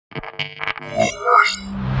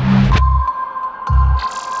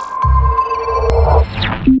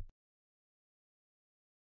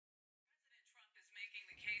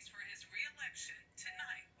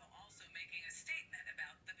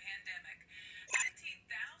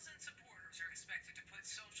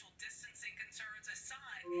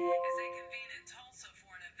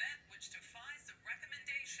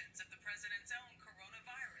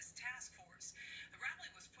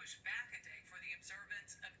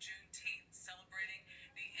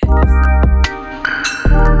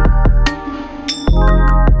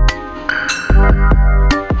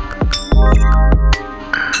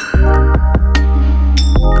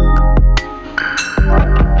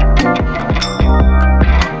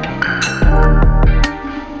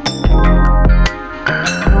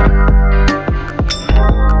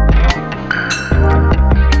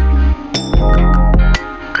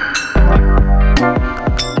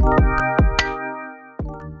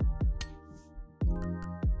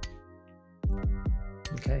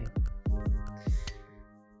Okay,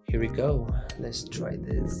 here we go. Let's try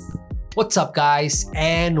this. What's up guys,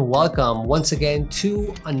 and welcome once again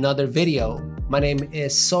to another video. My name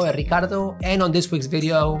is Soy Ricardo, and on this week's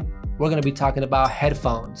video, we're gonna be talking about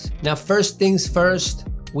headphones. Now, first things first,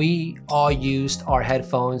 we all used our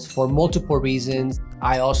headphones for multiple reasons.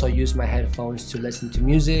 I also use my headphones to listen to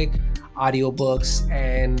music, audiobooks,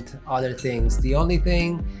 and other things. The only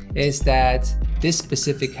thing is that this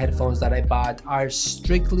specific headphones that I bought are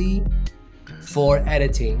strictly for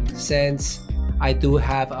editing, since I do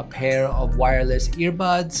have a pair of wireless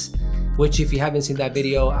earbuds, which if you haven't seen that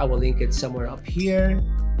video, I will link it somewhere up here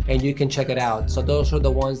and you can check it out. So those are the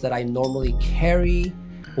ones that I normally carry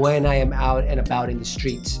when I am out and about in the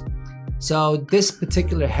streets. So this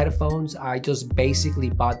particular headphones, I just basically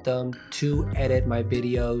bought them to edit my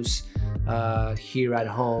videos here at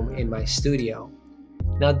home in my studio.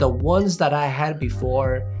 Now, the ones that I had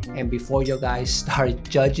before, and before you guys start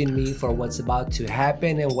judging me for what's about to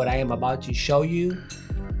happen and what I am about to show you,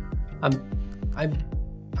 I'm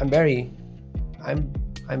very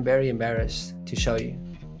embarrassed to show you,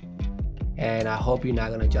 and I hope you're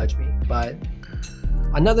not gonna judge me. But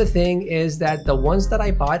another thing is that the ones that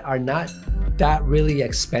I bought are not that really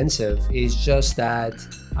expensive. It's just that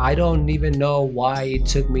I don't even know why it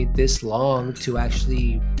took me this long to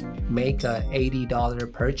actually make a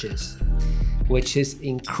 $80 purchase, which is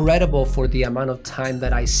incredible for the amount of time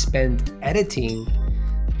that I spent editing,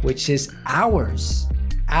 which is hours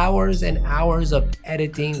and hours of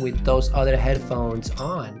editing with those other headphones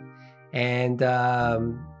on. And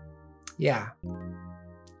yeah,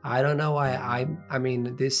 I don't know why. I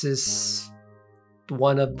mean, this is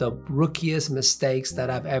one of the rookiest mistakes that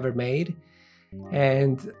I've ever made.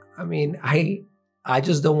 And I mean, I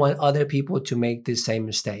just don't want other people to make this same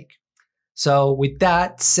mistake. So with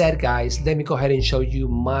that said, guys, let me go ahead and show you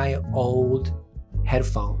my old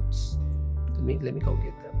headphones. Let me go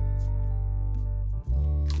get them.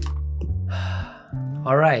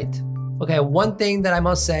 All right. Okay, one thing that I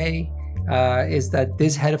must say is that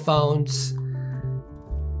these headphones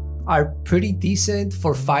are pretty decent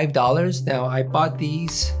for $5. Now, I bought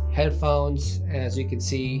these headphones, and as you can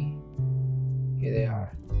see, here they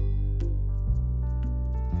are.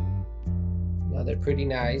 Now, they're pretty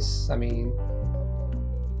nice. I mean,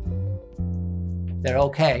 they're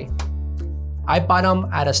okay. I bought them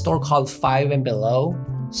at a store called Five and Below.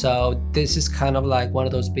 So this is kind of like one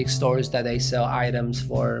of those big stores that they sell items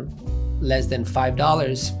for less than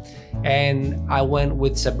 $5. And I went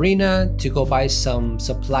with Sabrina to go buy some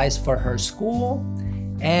supplies for her school.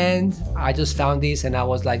 And I just found these and I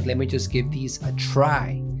was like, let me just give these a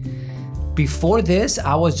try. Before this,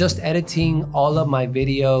 I was just editing all of my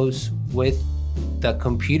videos with the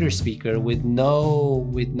computer speaker with no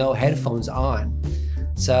headphones on.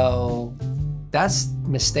 So that's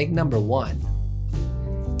mistake number one.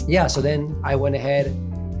 Yeah, so then I went ahead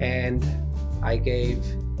and I gave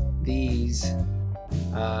these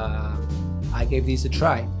a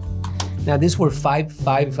try. Now these were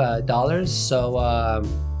 $5. So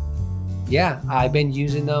yeah, I've been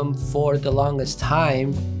using them for the longest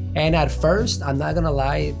time. And at first, I'm not gonna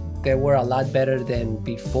lie, they were a lot better than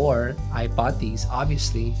before I bought these,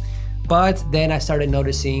 obviously. But then I started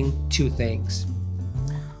noticing two things.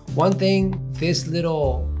 One thing, this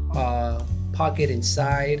little pocket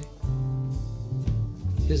inside,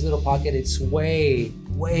 this little pocket, it's way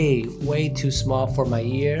too small for my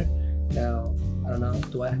ear. Now, I don't know,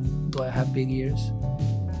 do I have big ears?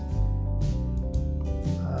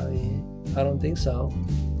 I don't think so.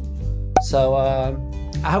 So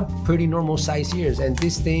I have pretty normal size ears, and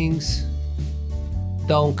these things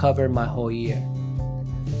don't cover my whole ear.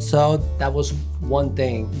 So that was one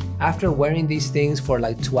thing. After wearing these things for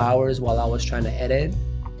like 2 hours while I was trying to edit,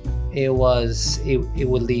 it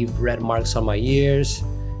would leave red marks on my ears.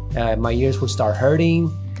 My ears would start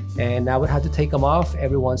hurting, and I would have to take them off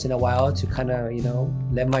every once in a while to kind of, you know,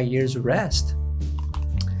 let my ears rest.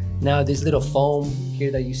 Now this little foam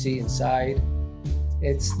here that you see inside,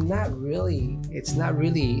 it's not really, I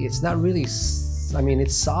mean,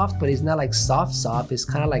 it's soft, but it's not like soft. It's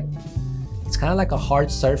kind of like a hard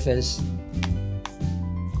surface.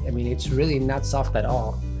 I mean, it's really not soft at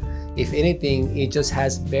all. If anything, it just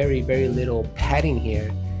has very little padding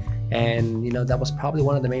here. And you know, that was probably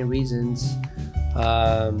one of the main reasons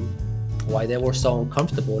why they were so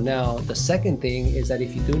uncomfortable. Now, the second thing is that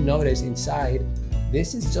if you do notice inside,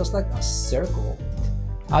 this is just like a circle.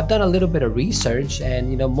 I've done a little bit of research, and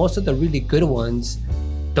you know, most of the really good ones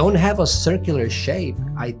don't have a circular shape.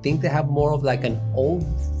 I think they have more of like an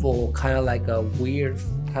oval, kind of like a weird,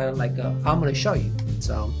 kind of like a, I'm gonna show you.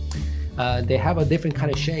 So They have a different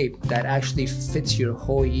kind of shape that actually fits your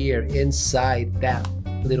whole ear inside that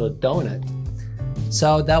little donut.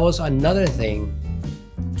 So that was another thing.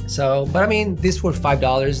 So, but I mean, these were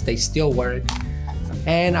 $5, they still work.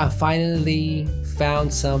 And I finally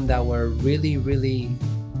found some that were really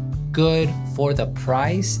good for the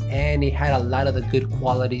price, and it had a lot of the good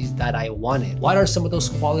qualities that I wanted. What are some of those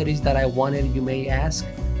qualities that I wanted, you may ask?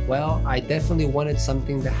 Well, I definitely wanted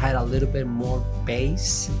something that had a little bit more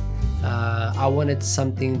bass. I wanted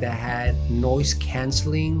something that had noise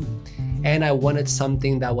canceling, and I wanted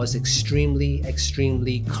something that was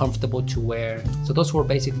extremely comfortable to wear. So those were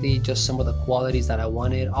basically just some of the qualities that I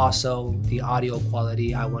wanted. Also, the audio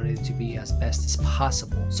quality, I wanted it to be as best as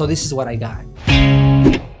possible. So this is what I got.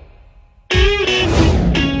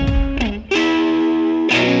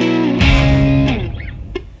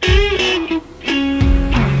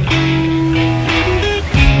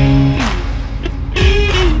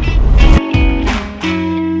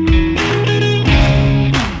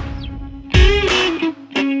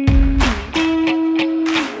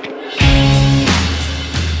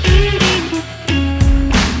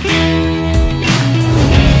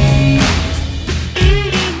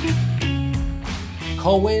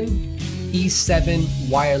 E7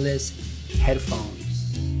 wireless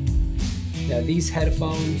headphones. Now these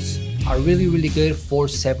headphones are really good for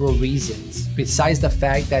several reasons. Besides the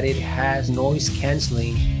fact that it has noise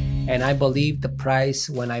canceling, and I believe the price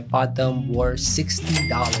when I bought them were $60,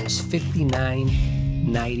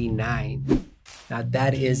 $59.99. Now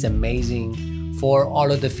that is amazing for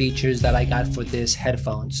all of the features that I got for this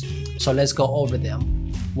headphones. So let's go over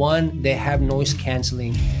them. One, they have noise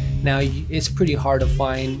canceling. Now it's pretty hard to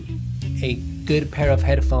find a good pair of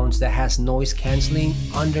headphones that has noise canceling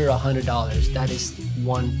under $100. That is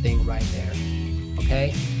one thing right there.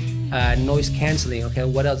 Okay, noise canceling. Okay,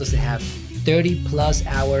 what else does it have? 30+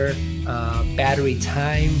 hour battery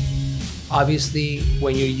time. Obviously,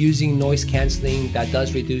 when you're using noise canceling, that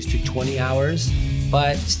does reduce to 20 hours,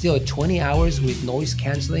 but still 20 hours with noise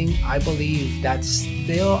canceling, I believe that's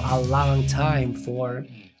still a long time for,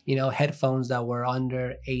 you know, headphones that were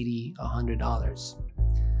under $80, $100.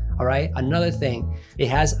 All right, another thing, it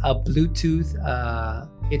has a Bluetooth,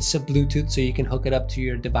 it's a Bluetooth, so you can hook it up to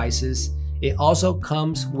your devices. It also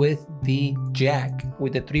comes with the jack,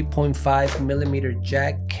 with the 3.5mm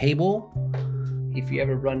jack cable. If you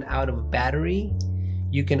ever run out of battery,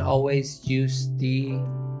 you can always use the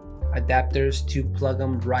adapters to plug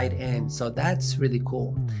them right in. So that's really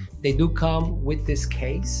cool. They do come with this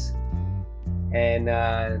case, and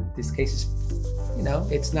this case is, you know,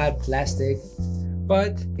 it's not plastic,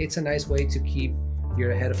 but it's a nice way to keep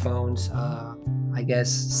your headphones, I guess,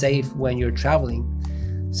 safe when you're traveling.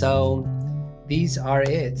 So these are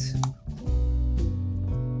it.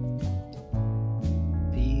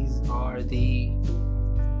 These are the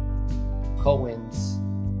Cohen's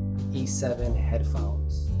E7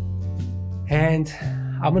 headphones. And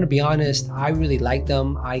I'm gonna be honest, I really like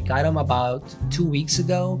them. I got them about 2 weeks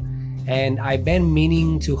ago, and I've been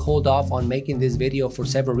meaning to hold off on making this video for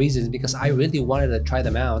several reasons, because I really wanted to try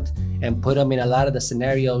them out and put them in a lot of the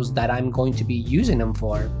scenarios that I'm going to be using them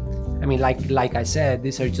for. I mean, like I said,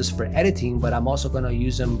 these are just for editing, but I'm also gonna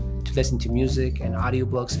use them to listen to music and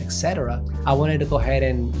audiobooks, etc. I wanted to go ahead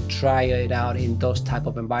and try it out in those type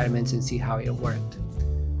of environments and see how it worked.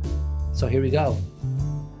 So here we go.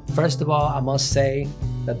 First of all, I must say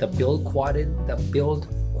that the build quality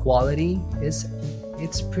is,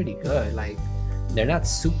 it's pretty good. Like, they're not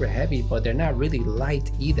super heavy, but they're not really light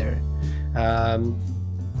either.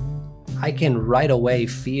 I can right away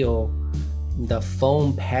feel the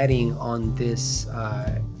foam padding on this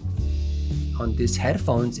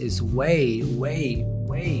headphones is way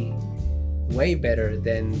better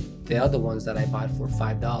than the other ones that I bought for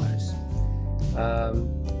 $5.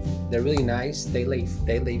 They're really nice. They lay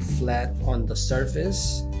flat on the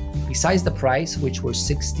surface. Besides the price, which were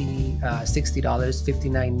 $60,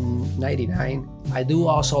 $59.99, I do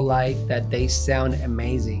also like that they sound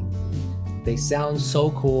amazing. They sound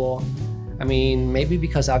so cool. I mean, maybe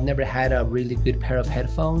because I've never had a really good pair of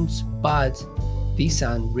headphones, but these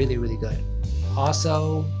sound really good.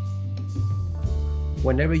 Also,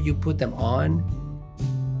 whenever you put them on,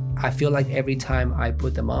 I feel like every time I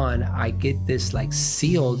put them on, I get this like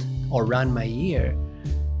sealed around my ear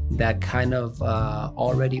that kind of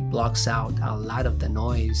already blocks out a lot of the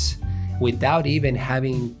noise without even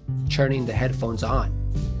turning the headphones on.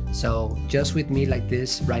 So just with me like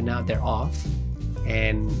this right now, they're off,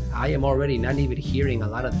 and I am already not even hearing a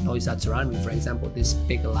lot of the noise that's around me. For example, this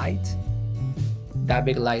big light, that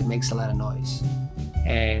big light makes a lot of noise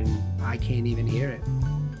and I can't even hear it.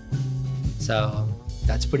 So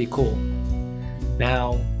that's pretty cool.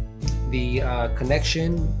 Now, the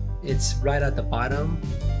connection, it's right at the bottom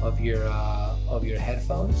of your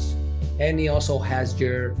headphones, and it also has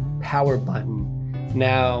your power button.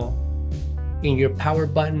 Now, in your power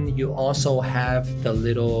button, you also have the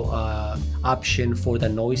little option for the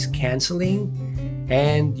noise canceling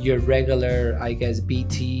and your regular, I guess,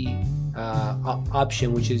 BT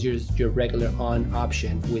option, which is your regular on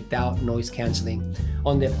option without noise canceling.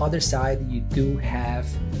 On the other side, you do have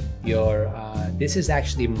your this is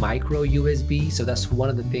actually micro USB, so that's one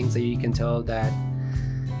of the things that you can tell that,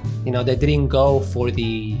 you know, they didn't go for the,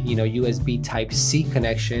 you know, USB type C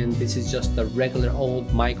connection. This is just the regular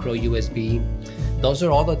old micro USB. Those are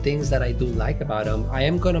all the things that I do like about them. I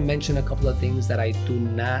am going to mention a couple of things that I do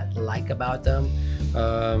not like about them.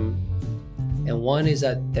 And one is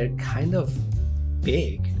that they're kind of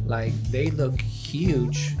big. Like, they look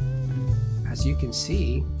huge, as you can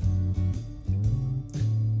see.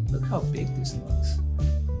 Look how big this looks.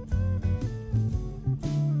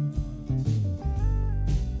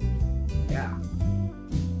 Yeah.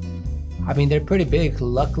 I mean, they're pretty big.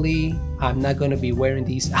 Luckily, I'm not going to be wearing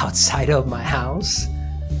these outside of my house,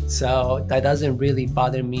 so that doesn't really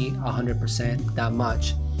bother me 100% that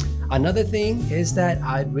much. Another thing is that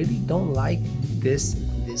I really don't like this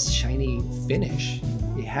shiny finish.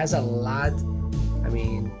 It has a lot. I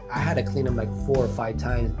mean, I had to clean them like 4 or 5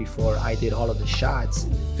 times before I did all of the shots.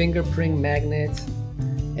 Fingerprint magnet,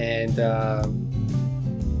 and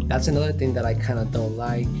that's another thing that I kind of don't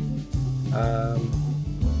like.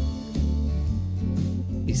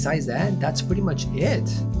 Besides that, that's pretty much it.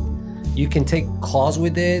 You can take calls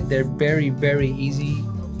with it. They're very, very easy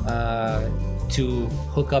to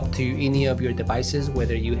hook up to any of your devices,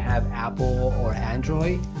 whether you have Apple or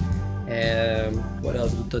Android. And what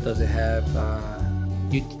else does it have?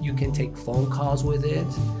 You can take phone calls with it.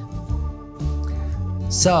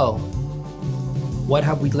 So what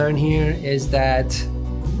have we learned here is that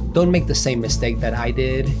don't make the same mistake that I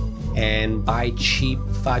did and buy cheap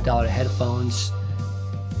 $5 headphones.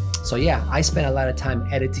 So yeah, I spent a lot of time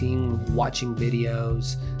editing, watching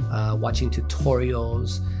videos, watching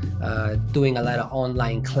tutorials, doing a lot of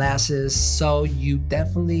online classes. So you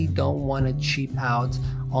definitely don't want to cheap out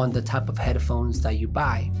on the type of headphones that you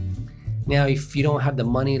buy. Now, if you don't have the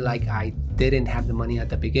money, like I didn't have the money at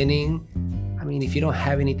the beginning, I mean, if you don't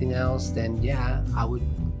have anything else, then yeah, I would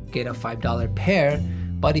get a $5 pair.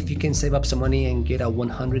 But if you can save up some money and get a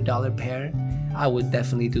 $100 pair, I would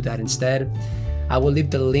definitely do that instead. I will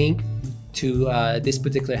leave the link to this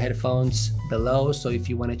particular headphones below, so if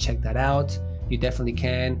you want to check that out, you definitely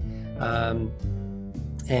can.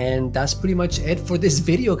 And that's pretty much it for this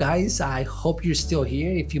video, guys. I hope you're still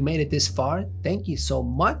here. If you made it this far, thank you so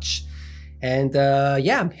much. And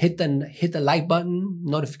yeah, hit the like button,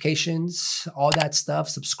 notifications, all that stuff.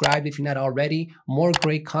 Subscribe if you're not already. More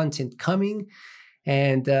great content coming.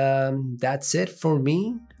 And that's it for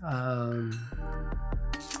me.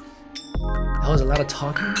 That was a lot of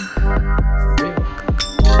talking, for real.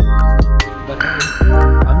 But hey,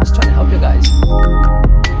 I'm just trying to help you guys.